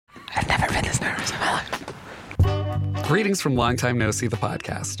years of my life. Greetings from Long Time No See, the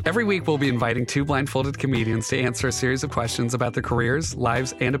podcast. Every week, we'll be inviting two blindfolded comedians to answer a series of questions about their careers,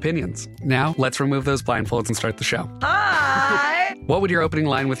 lives, and opinions. Now, let's remove those blindfolds and start the show. Hi! What would your opening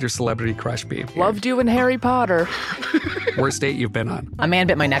line with your celebrity crush be? Loved you in Harry Potter. Worst date you've been on? A man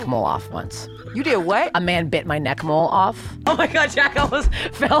bit my neck mole off once. You did what? A man bit my neck mole off. Oh my God, Jack almost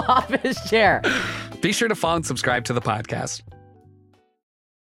fell off his chair. Be sure to follow and subscribe to the podcast.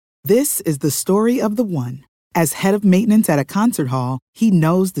 This is the story of the one. As head of maintenance at a concert hall, he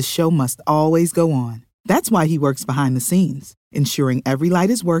knows the show must always go on. That's why he works behind the scenes, ensuring every light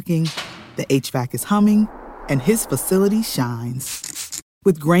is working, the HVAC is humming, and his facility shines.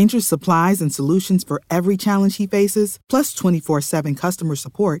 With Grainger's supplies and solutions for every challenge he faces, plus 24/7 customer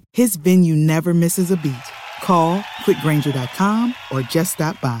support, his venue never misses a beat. Call quickgrainger.com or just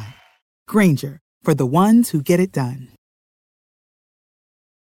stop by. Grainger, for the ones who get it done.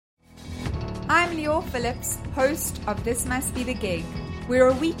 I'm Lior Phillips, host of This Must Be the Gig. We're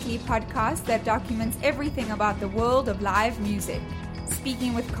a weekly podcast that documents everything about the world of live music,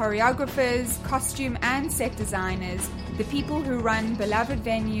 speaking with choreographers, costume and set designers, the people who run beloved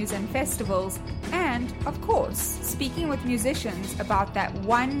venues and festivals, and, of course, speaking with musicians about that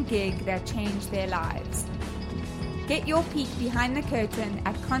one gig that changed their lives. Get your peek behind the curtain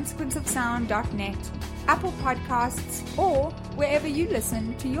at consequenceofsound.net, Apple Podcasts, or wherever you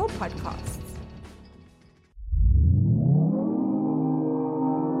listen to your podcasts.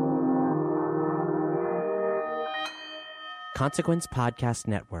 Consequence Podcast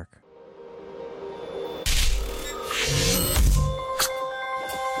Network.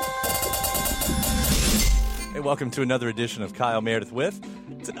 Hey, welcome to another edition of Kyle Meredith With.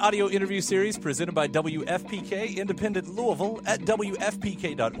 It's an audio interview series presented by WFPK, independent Louisville, at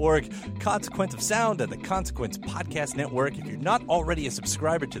WFPK.org, Consequence of Sound, and the Consequence Podcast Network. If you're not already a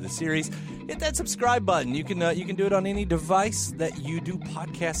subscriber to the series, hit that subscribe button. You can do it on any device that you do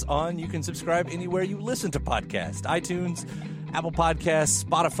podcasts on. You can subscribe anywhere you listen to podcasts. iTunes, Apple Podcasts,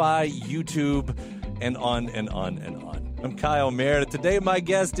 Spotify, YouTube, and on and on and on. I'm Kyle Meredith. Today my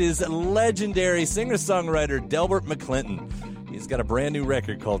guest is legendary singer-songwriter Delbert McClinton. He's got a brand new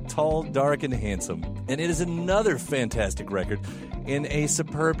record called Tall, Dark, and Handsome. And it is another fantastic record in a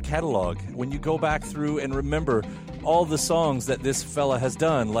superb catalog. When you go back through and remember all the songs that this fella has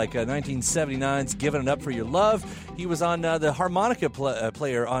done, like 1979's Giving It Up For Your Love. He was on the harmonica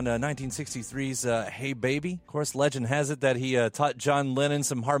player on 1963's Hey Baby. Of course, legend has it that he taught John Lennon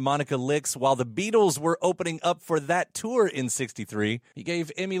some harmonica licks while the Beatles were opening up for that tour in 63. He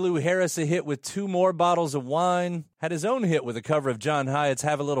gave Emmylou Harris a hit with 2 More Bottles of Wine, had his own hit with a cover of John Hyatt's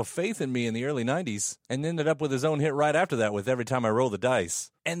Have a Little Faith in Me in the early 90s, and ended up with his own hit right after that with Every Time I Roll the Dice.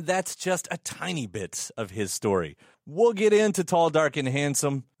 And that's just a tiny bit of his story. We'll get into Tall, Dark, and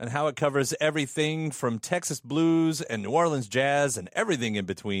Handsome and how it covers everything from Texas blues and New Orleans jazz and everything in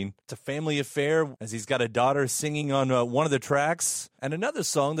between. It's a family affair, as he's got a daughter singing on one of the tracks, and another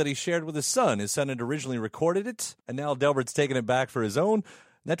song that he shared with his son. His son had originally recorded it, and now Delbert's taking it back for his own.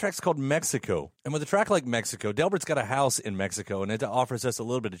 That track's called Mexico. And with a track like Mexico, Delbert's got a house in Mexico, and it offers us a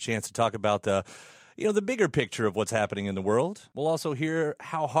little bit of chance to talk about the bigger picture of what's happening in the world. We'll also hear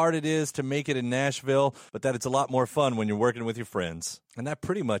how hard it is to make it in Nashville, but that it's a lot more fun when you're working with your friends. And that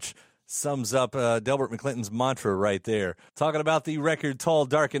pretty much sums up Delbert McClinton's mantra right there. Talking about the record Tall,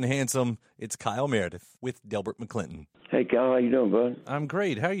 Dark, and Handsome, it's Kyle Meredith with Delbert McClinton. Hey, Kyle, how you doing, bud? I'm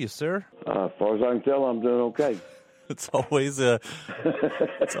great. How are you, sir? As far as I can tell, I'm doing okay. It's always a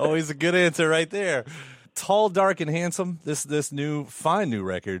good answer right there. Tall, Dark, and Handsome, this fine new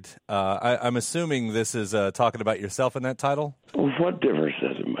record. I'm assuming this is talking about yourself in that title? Well, what difference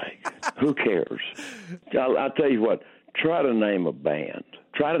does it make? Who cares? I'll tell you what, try to name a band.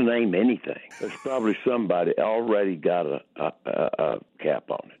 Try to name anything. There's probably somebody already got a cap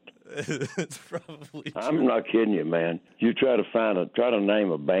on it. It's probably true. I'm not kidding you, man. You try to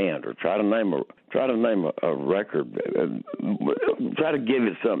name a band or try to name a record. Try to give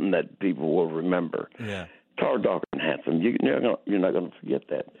it something that people will remember. Yeah. Tall, Dark, and Handsome. You're not going to forget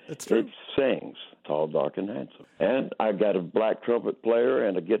that. That's true. It sings Tall, Dark, and Handsome. And I got a black trumpet player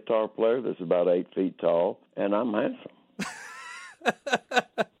and a guitar player that's about 8 feet tall, and I'm handsome.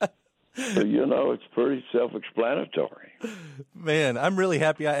 So, it's pretty self-explanatory. Man, I'm really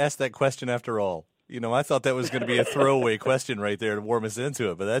happy I asked that question after all. I thought that was going to be a throwaway question right there to warm us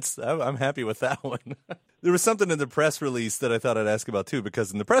into it, but I'm happy with that one. There was something in the press release that I thought I'd ask about too,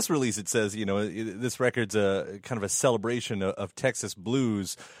 because in the press release it says, this record's a kind of a celebration of Texas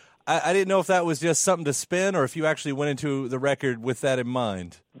blues. I didn't know if that was just something to spin or if you actually went into the record with that in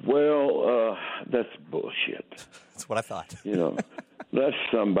mind. Well, that's bullshit. That's what I thought. That's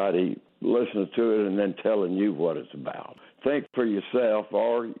somebody listening to it and then telling you what it's about. Think for yourself,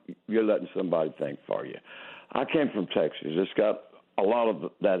 or you're letting somebody think for you. I came from Texas. It's got a lot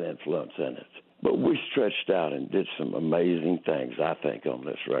of that influence in it. But we stretched out and did some amazing things, I think, on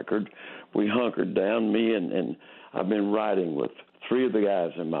this record. We hunkered down, me and I've been writing with 3 of the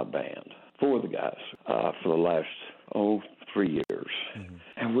guys in my band, 4 of the guys, for the last, 3 years. Mm-hmm.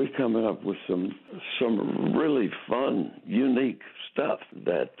 And we're coming up with some really fun, unique stuff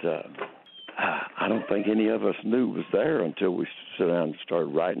that I don't think any of us knew was there until we sat down and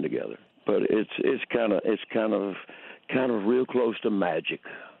started writing together. But it's kind of real close to magic,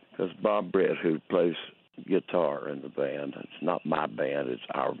 because Bob Brett, who plays guitar in the band, it's not my band, it's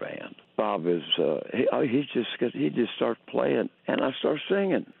our band. Bob is he just starts playing, and I start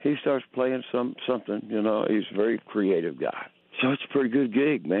singing. He starts playing something, you know. He's a very creative guy, so it's a pretty good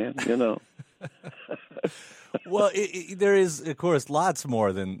gig, man, you know. Well, there is, of course, lots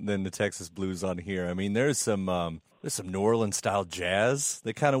more than the Texas blues on here. I mean, there's some New Orleans style jazz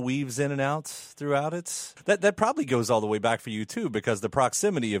that kind of weaves in and out throughout it. That probably goes all the way back for you too, because the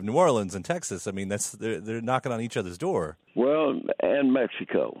proximity of New Orleans and Texas. I mean, they're knocking on each other's door. Well, and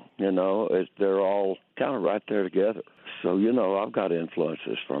Mexico, you know, they're all kind of right there together. So, you know, I've got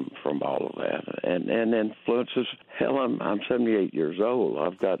influences from all of that, and influences. Hell, I'm 78 years old.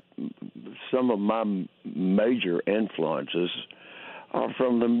 I've got some of my major influences are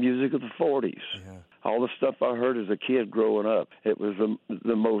from the music of the 40s. Yeah. All the stuff I heard as a kid growing up. It was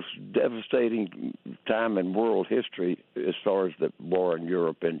the most devastating time in world history as far as the war in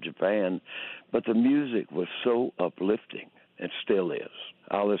Europe and Japan. But the music was so uplifting, and still is.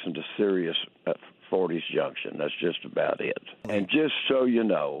 I listen to Sirius at 40s Junction. That's just about it. And just so you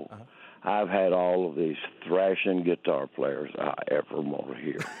know, I've had all of these thrashing guitar players I ever want to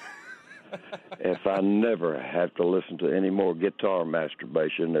hear. If I never have to listen to any more guitar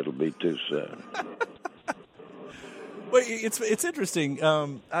masturbation, it'll be too soon. Well, it's interesting.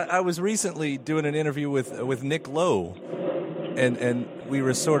 I was recently doing an interview with Nick Lowe, and we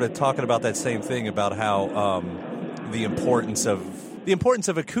were sort of talking about that same thing, about how the importance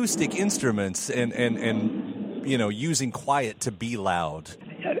of acoustic instruments and you know, using quiet to be loud,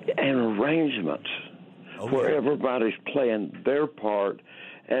 and arrangements where everybody's playing their part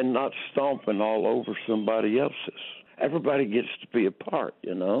and not stomping all over somebody else's. Everybody gets to be a part,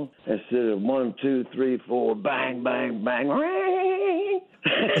 you know, instead of 1, 2, 3, 4, bang, bang, bang. I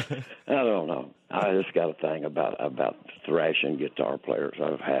don't know. I just got a thing about thrashing guitar players.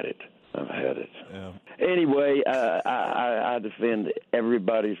 I've had it. Yeah. Anyway, I defend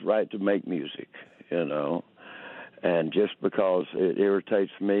everybody's right to make music, you know, and just because it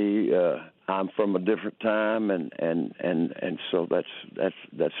irritates me, I'm from a different time, and so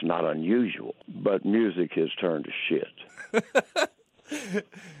that's not unusual. But music has turned to shit.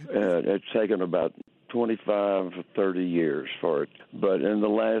 It's taken about 25 or 30 years for it, but in the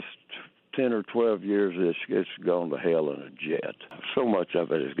last 10 or 12 years, it's gone to hell in a jet. So much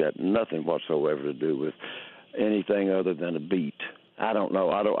of it has got nothing whatsoever to do with anything other than a beat. I don't know.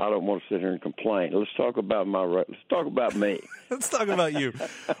 I don't want to sit here and complain. Let's talk about Let's talk about me. Let's talk about you.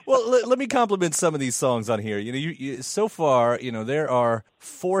 Well, let me compliment some of these songs on here. You know, you so far, you know, there are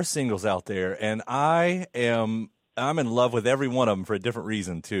 4 singles out there, and I'm in love with every one of them for a different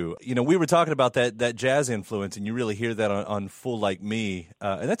reason too. You know, we were talking about that jazz influence, and you really hear that on Fool Like Me,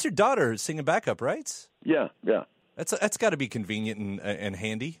 and that's your daughter singing backup, right? Yeah. That's got to be convenient and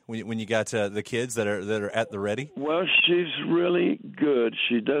handy when you got the kids that are at the ready. Well, she's really good.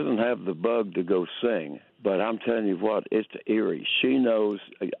 She doesn't have the bug to go sing, but I'm telling you what, it's eerie. She knows.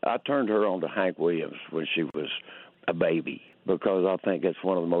 I turned her on to Hank Williams when she was a baby, because I think it's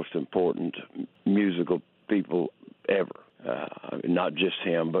one of the most important musical people ever. Not just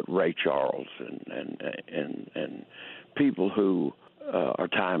him, but Ray Charles and people who are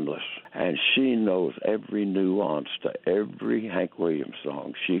timeless. And she knows every nuance to every Hank Williams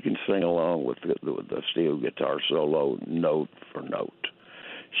song. She can sing along with the steel guitar solo note for note.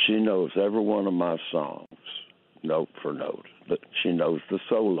 She knows every one of my songs note for note. But she knows the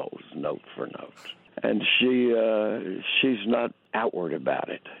solos note for note. And she's not outward about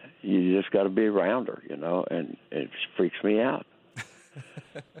it. You just got to be around her, you know, and it freaks me out.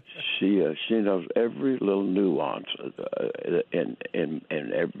 She knows every little nuance in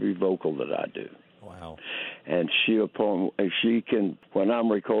every vocal that I do. Wow! And she can, when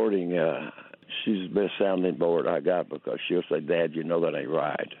I'm recording, she's the best sounding board I got, because she'll say, "Dad, you know that ain't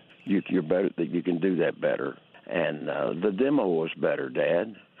right. You're better. That you can do that better." And the demo was better,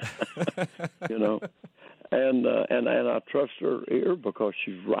 Dad. You know. And I trust her ear because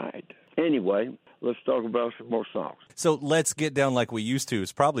she's right. Anyway, let's talk about some more songs. So Let's Get Down Like We Used To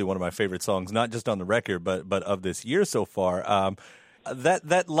is probably one of my favorite songs, not just on the record, but of this year so far.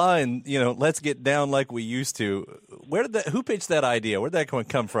 That line, let's get down like we used to. Who pitched that idea? Where did that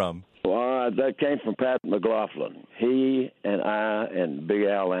come from? Well, that came from Pat McLaughlin. He and I and Big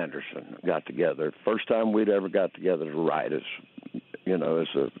Al Anderson got together. First time we'd ever got together to write as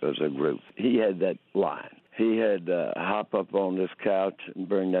a group. He had that line. He had hop up on this couch and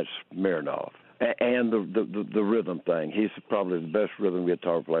bring that Smirnoff. And the rhythm thing. He's probably the best rhythm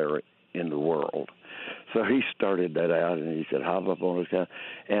guitar player in the world. So he started that out, and he said, hop up on this couch.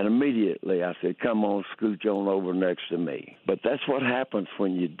 And immediately I said, come on, scooch on over next to me. But that's what happens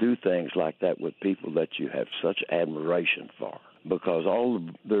when you do things like that with people that you have such admiration for, because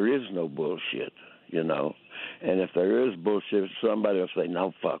there is no bullshit, And if there is bullshit, somebody will say,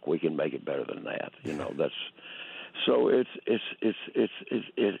 no, fuck, we can make it better than that. That's so it's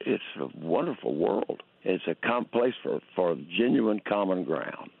a wonderful world. It's a place for genuine common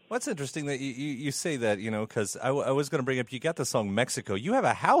ground. Well, it's interesting that you say that, because I was going to bring up, you got the song Mexico. You have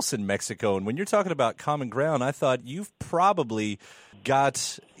a house in Mexico, and when you're talking about common ground, I thought you've probably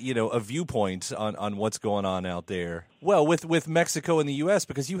got, a viewpoint on what's going on out there. Well, with Mexico and the U.S.,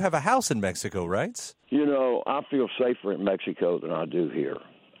 because you have a house in Mexico, right? I feel safer in Mexico than I do here.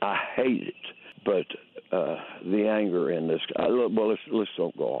 I hate it, but the anger in this. Let's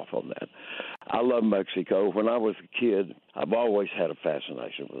don't go off on that. I love Mexico. When I was a kid, I've always had a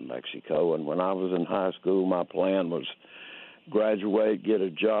fascination with Mexico. And when I was in high school, my plan was graduate, get a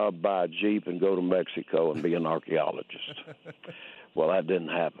job, buy a Jeep, and go to Mexico and be an archaeologist. Well, that didn't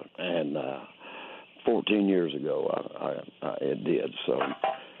happen. And 14 years ago, it did. So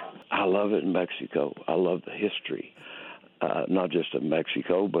I love it in Mexico. I love the history. Not just of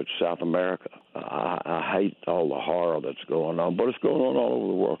Mexico, but South America. I hate all the horror that's going on, but it's going on all over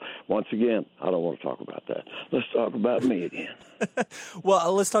the world. Once again, I don't want to talk about that. Let's talk about me again.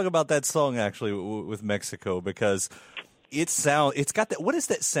 Well, let's talk about that song actually with Mexico, because it's got that. What is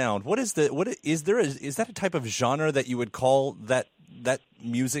that sound? Is that a type of genre that you would call that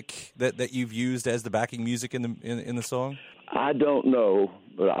music that you've used as the backing music in the song? I don't know,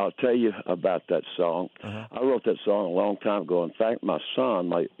 but I'll tell you about that song. Uh-huh. I wrote that song a long time ago. In fact, my son,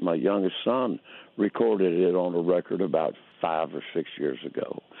 my youngest son, recorded it on a record about 5 or 6 years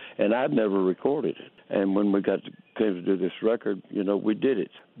ago, and I'd never recorded it. And when we came to do this record, we did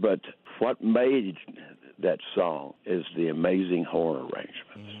it. But what made that song is the amazing horn arrangements.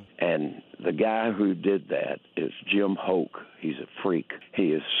 Mm-hmm. And the guy who did that is Jim Hoke. He's a freak.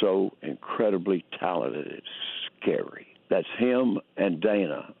 He is so incredibly talented, it's scary. That's him and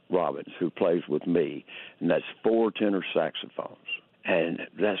Dana Robbins, who plays with me, and that's 4 tenor saxophones. And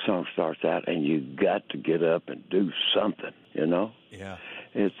that song starts out, and you got to get up and do something, Yeah.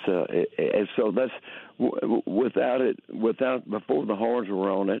 It's and so that's without before the horns were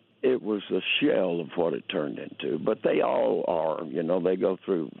on it, it was a shell of what it turned into. But they all are, they go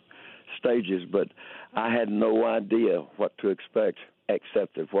through stages. But I had no idea what to expect,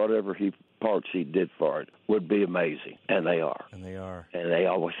 except that whatever parts he did for it would be amazing, and they are. And they are. And they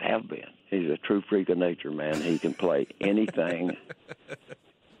always have been. He's a true freak of nature, man. He can play anything,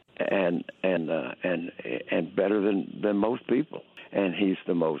 and better than most people. And he's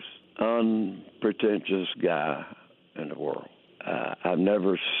the most unpretentious guy in the world. I've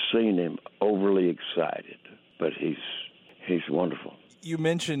never seen him overly excited, but he's wonderful. You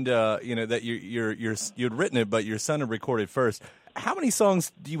mentioned that you'd written it, but your son had recorded first. How many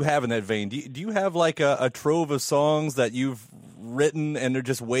songs do you have in that vein? Do you have like a trove of songs that you've written and they're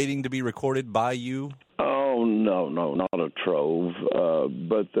just waiting to be recorded by you? Oh, no, not a trove.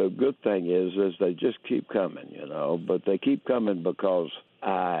 But the good thing is they just keep coming, But they keep coming because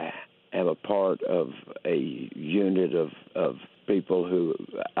I am a part of a unit of people who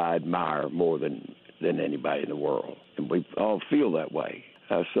I admire more than anybody in the world. And we all feel that way.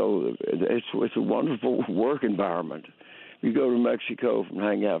 So it's a wonderful work environment. You go to Mexico and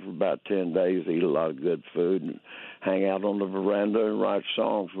hang out for about 10 days, eat a lot of good food, and hang out on the veranda and write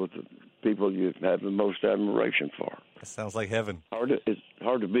songs with the people you have the most admiration for. That sounds like heaven. It's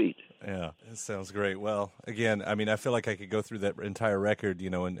hard to beat. Yeah, it sounds great. Well, again, I feel like I could go through that entire record,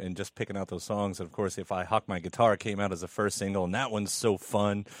 and just picking out those songs. And, of course, If I Hawk My Guitar came out as a first single, and that one's so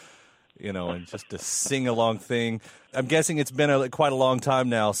fun, and just a sing-along thing. I'm guessing it's been quite a long time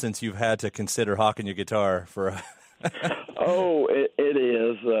now since you've had to consider hawking your guitar for Oh, it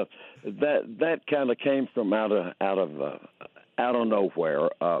is. That kind of came from out of nowhere.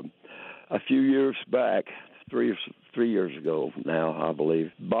 A few years back, three years ago now, I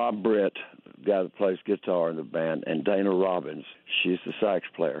believe, Bob Britt, the guy that plays guitar in the band, and Dana Robbins, she's the sax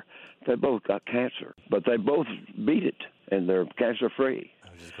player, They both got cancer, but they both beat it, and they're cancer-free.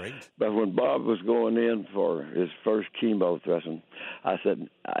 Which is great. But when Bob was going in for his first chemo thrusting, I said,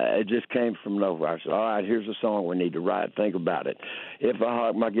 it just came from nowhere. I said, all right, here's a song we need to write. Think about it. If I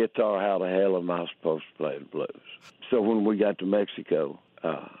hawk my guitar, how the hell am I supposed to play the blues? So when we got to Mexico,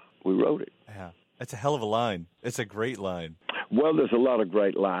 we wrote it. Yeah, that's a hell of a line. It's a great line. Well, there's a lot of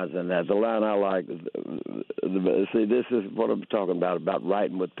great lines in that. The line I like, see, this is what I'm talking about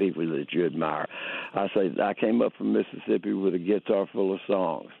writing with people that you admire. I say, I came up from Mississippi with a guitar full of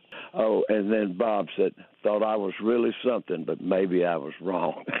songs. Oh, and then Bob said, thought I was really something, but maybe I was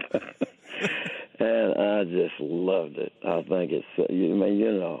wrong. And I just loved it. I think it's,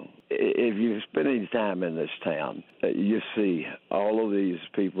 if you spend any time in this town, you see all of these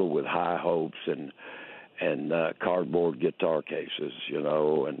people with high hopes and cardboard guitar cases,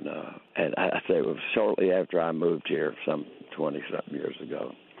 and I say it was shortly after I moved here, some 20-something years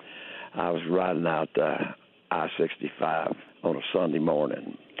ago. I was riding out I-65 on a Sunday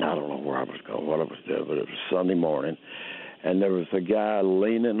morning. I don't know where I was going, what I was doing, but it was Sunday morning, and there was a guy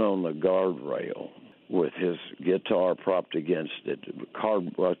leaning on the guardrail with his guitar propped against it, a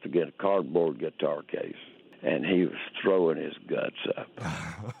cardboard guitar case. And he was throwing his guts up.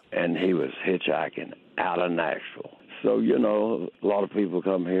 And he was hitchhiking out of Nashville. So, a lot of people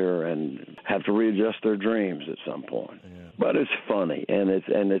come here and have to readjust their dreams at some point. Yeah. But it's funny, and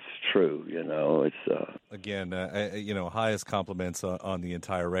it's true, It's again, highest compliments on the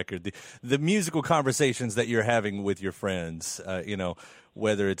entire record. The musical conversations that you're having with your friends,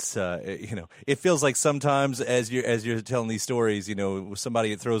 whether it's it feels like sometimes as you're telling these stories,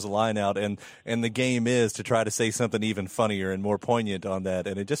 somebody throws a line out and the game is to try to say something even funnier and more poignant on that,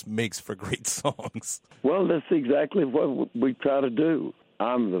 and it just makes for great songs. Well, that's exactly what we try to do.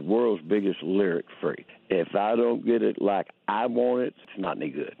 I'm the world's biggest lyric freak. If I don't get it like I want it, it's not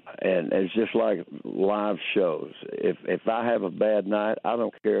any good. And it's just like live shows. If I have a bad night, I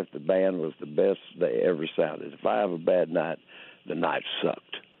don't care if the band was the best they ever sounded. If I have a bad night, the night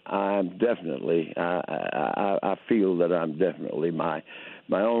sucked. I'm definitely, I feel that I'm definitely my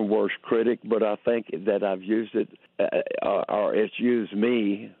own worst critic, but I think that I've used it, or it's used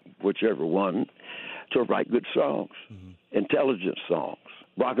me, whichever one, to write good songs, intelligent songs,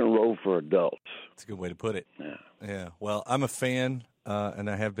 rock and roll for adults. That's a good way to put it. Yeah. Yeah. Well, I'm a fan, and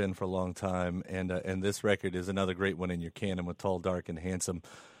I have been for a long time, and this record is another great one in your canon with Tall, Dark, and Handsome.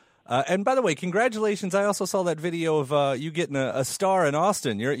 And by the way, congratulations! I also saw that video of you getting a star in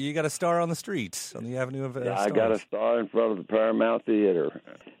Austin. You got a star on the street on the Avenue of yeah, Stars. I got a star in front of the Paramount Theater.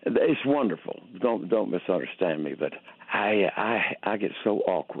 It's wonderful. Don't misunderstand me, but I get so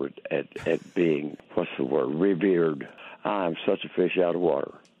awkward at being, what's the word, revered. I'm such a fish out of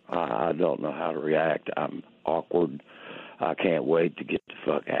water. I don't know how to react. I'm awkward. I can't wait to get the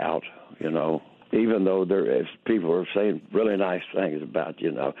fuck out, Even though people are saying really nice things about,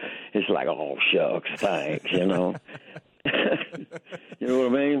 it's like, oh, shucks, thanks, You know what I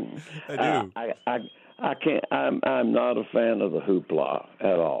mean? I do. I can't. I'm not a fan of the hoopla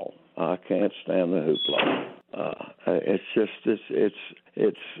at all. I can't stand the hoopla. It's just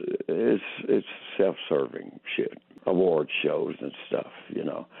it's self-serving shit. Award shows and stuff.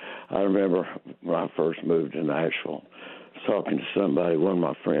 I remember when I first moved to Nashville, talking to somebody, one of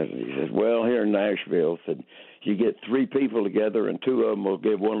my friends, and he said, well, here in Nashville, said, you get three people together and two of them will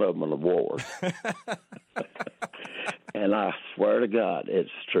give one of them an award. And I swear to God, it's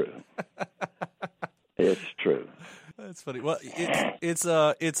true. It's true. That's funny. Well,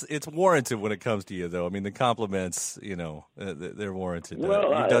 it's warranted when it comes to you, though. I mean, the compliments, they're warranted.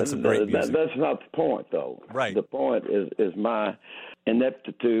 Well, you've done some great music. That's not the point, though. Right. The point is my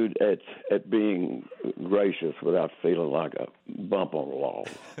ineptitude at being gracious without feeling like a bump on the wall.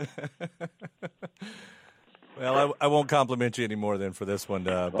 Well, I won't compliment you anymore then for this one,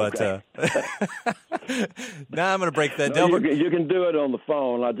 but Okay. now I'm going to break that. No, Delbert, you can do it on the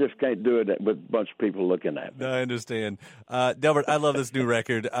phone. I just can't do it with a bunch of people looking at me. no, I understand. Delbert, I love this new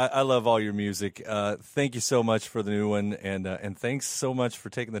record. I love all your music. Thank you so much for the new one, and thanks so much for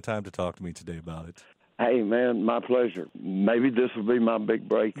taking the time to talk to me today about it. Hey, man, my pleasure. Maybe this will be my big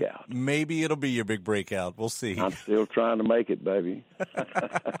breakout. Maybe it'll be your big breakout. We'll see. I'm still trying to make it, baby.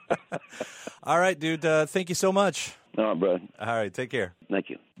 All right, dude. Thank you so much. All right, brother. All right, take care. Thank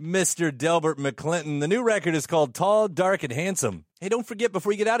you. Mr. Delbert McClinton. The new record is called Tall, Dark, and Handsome. Hey, don't forget,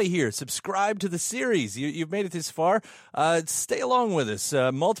 before you get out of here, subscribe to the series. You've made it this far. Stay along with us.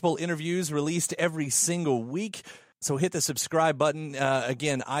 Multiple interviews released every single week. So hit the subscribe button.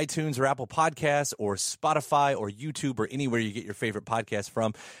 Again, iTunes or Apple Podcasts or Spotify or YouTube or anywhere you get your favorite podcast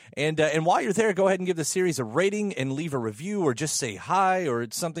from. And while you're there, go ahead and give the series a rating and leave a review or just say hi or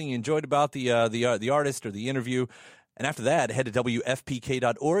it's something you enjoyed about the artist or the interview. And after that, head to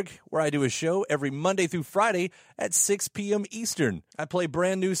WFPK.org, where I do a show every Monday through Friday at 6 p.m. Eastern. I play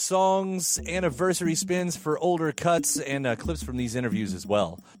brand new songs, anniversary spins for older cuts, and clips from these interviews as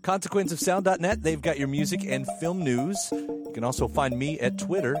well. ConsequenceOfSound.net, they've got your music and film news. You can also find me at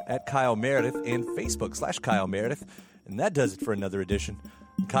Twitter at Kyle Meredith and Facebook/Kyle Meredith. And that does it for another edition.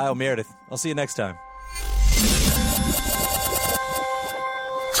 I'm Kyle Meredith. I'll see you next time.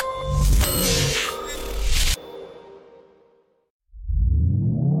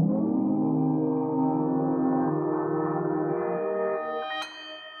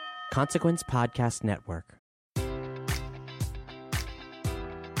 Consequence Podcast Network.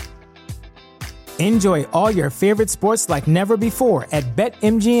 Enjoy all your favorite sports like never before at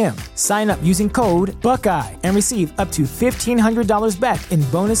BetMGM. Sign up using code Buckeye and receive up to $1,500 back in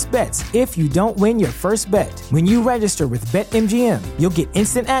bonus bets if you don't win your first bet. When you register with BetMGM, you'll get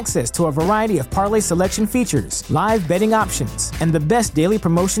instant access to a variety of parlay selection features, live betting options, and the best daily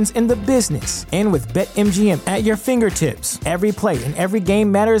promotions in the business. And with BetMGM at your fingertips, every play and every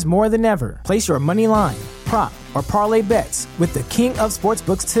game matters more than ever. Place your money line, prop, or parlay bets with the king of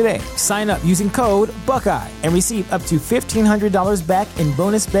sportsbooks today. Sign up using code Buckeye and receive up to $1,500 back in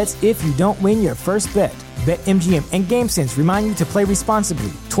bonus bets if you don't win your first bet. BetMGM and GameSense remind you to play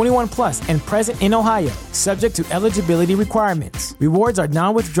responsibly. 21 plus and present in Ohio, subject to eligibility requirements. Rewards are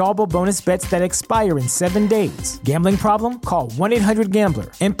non-withdrawable bonus bets that expire in 7 days. Gambling problem? Call 1-800-GAMBLER.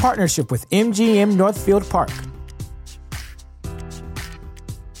 In partnership with MGM Northfield Park.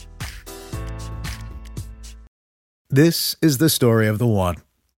 This is the story of the one.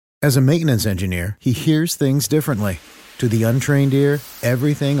 As a maintenance engineer, he hears things differently. To the untrained ear,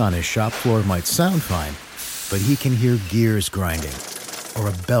 everything on his shop floor might sound fine, but he can hear gears grinding or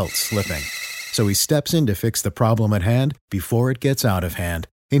a belt slipping. So he steps in to fix the problem at hand before it gets out of hand.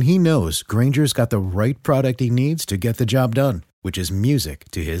 And he knows Grainger's got the right product he needs to get the job done, which is music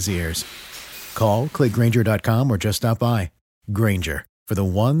to his ears. Call, click Grainger.com, or just stop by. Grainger, for the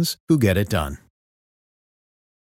ones who get it done.